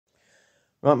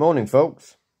Right, morning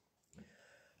folks.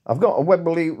 I've got a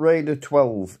Webley Raider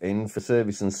 12 in for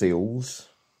service and seals.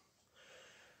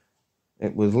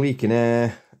 It was leaking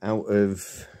air out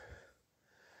of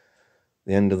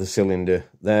the end of the cylinder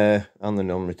there and the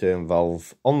non-return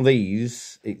valve. On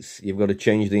these, you've got to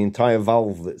change the entire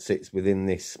valve that sits within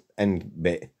this end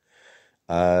bit.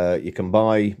 You can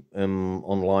buy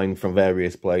online from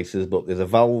various places, but there's a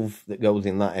valve that goes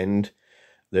in that end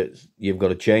that you've got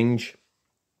to change.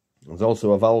 There's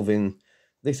also a valve in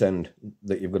this end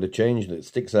that you've got to change that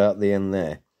sticks out the end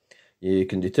there. You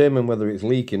can determine whether it's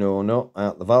leaking or not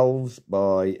out the valves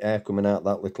by air coming out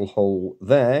that little hole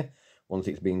there once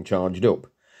it's been charged up.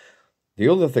 The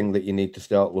other thing that you need to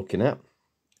start looking at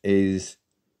is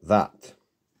that.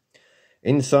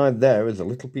 Inside there is a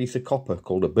little piece of copper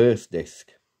called a burst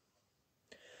disc.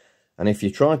 And if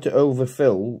you try to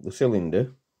overfill the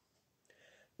cylinder,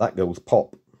 that goes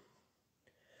pop.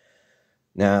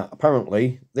 Now,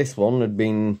 apparently, this one had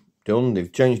been done.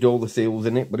 They've changed all the seals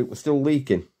in it, but it was still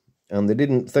leaking. And they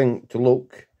didn't think to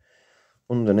look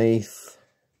underneath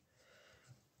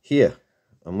here.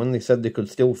 And when they said they could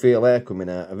still feel air coming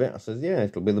out of it, I said, yeah,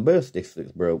 it'll be the burst disc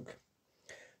that's broke.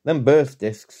 Them burst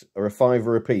discs are a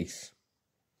 £5 a piece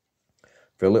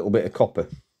for a little bit of copper.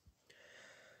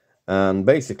 And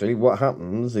basically what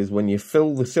happens is when you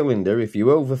fill the cylinder, if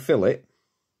you overfill it,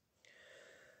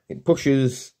 it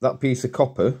pushes that piece of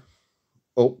copper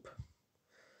up.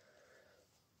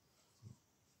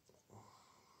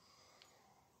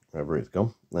 Wherever it's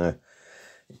gone. There.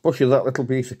 It pushes that little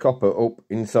piece of copper up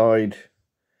inside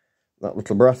that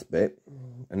little brass bit,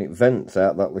 and it vents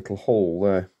out that little hole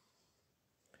there.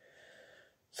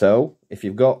 So, if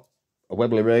you've got a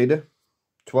Webley Raider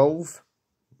 12,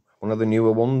 one of the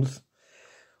newer ones,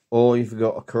 or you've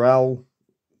got a kral,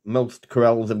 most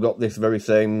krals have got this very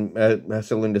same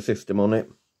cylinder system on it.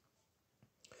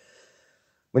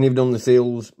 When you've done the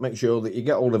seals, make sure that you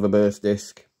get hold of a burst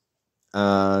disc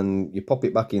and you pop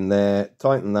it back in there,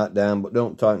 tighten that down, but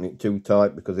don't tighten it too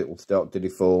tight because it will start to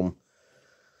deform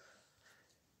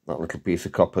that little piece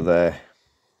of copper there.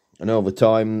 And over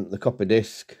time, the copper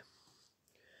disc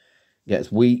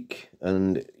gets weak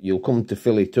and you'll come to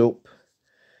fill it up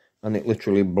and it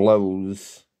literally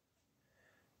blows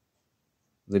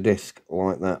the disc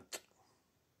like that.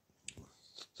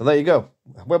 So there you go.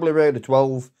 Webley Raider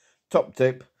 12, top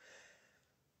tip.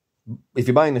 If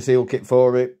you're buying a seal kit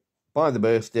for it, buy the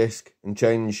burst disc and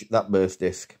change that burst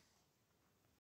disc.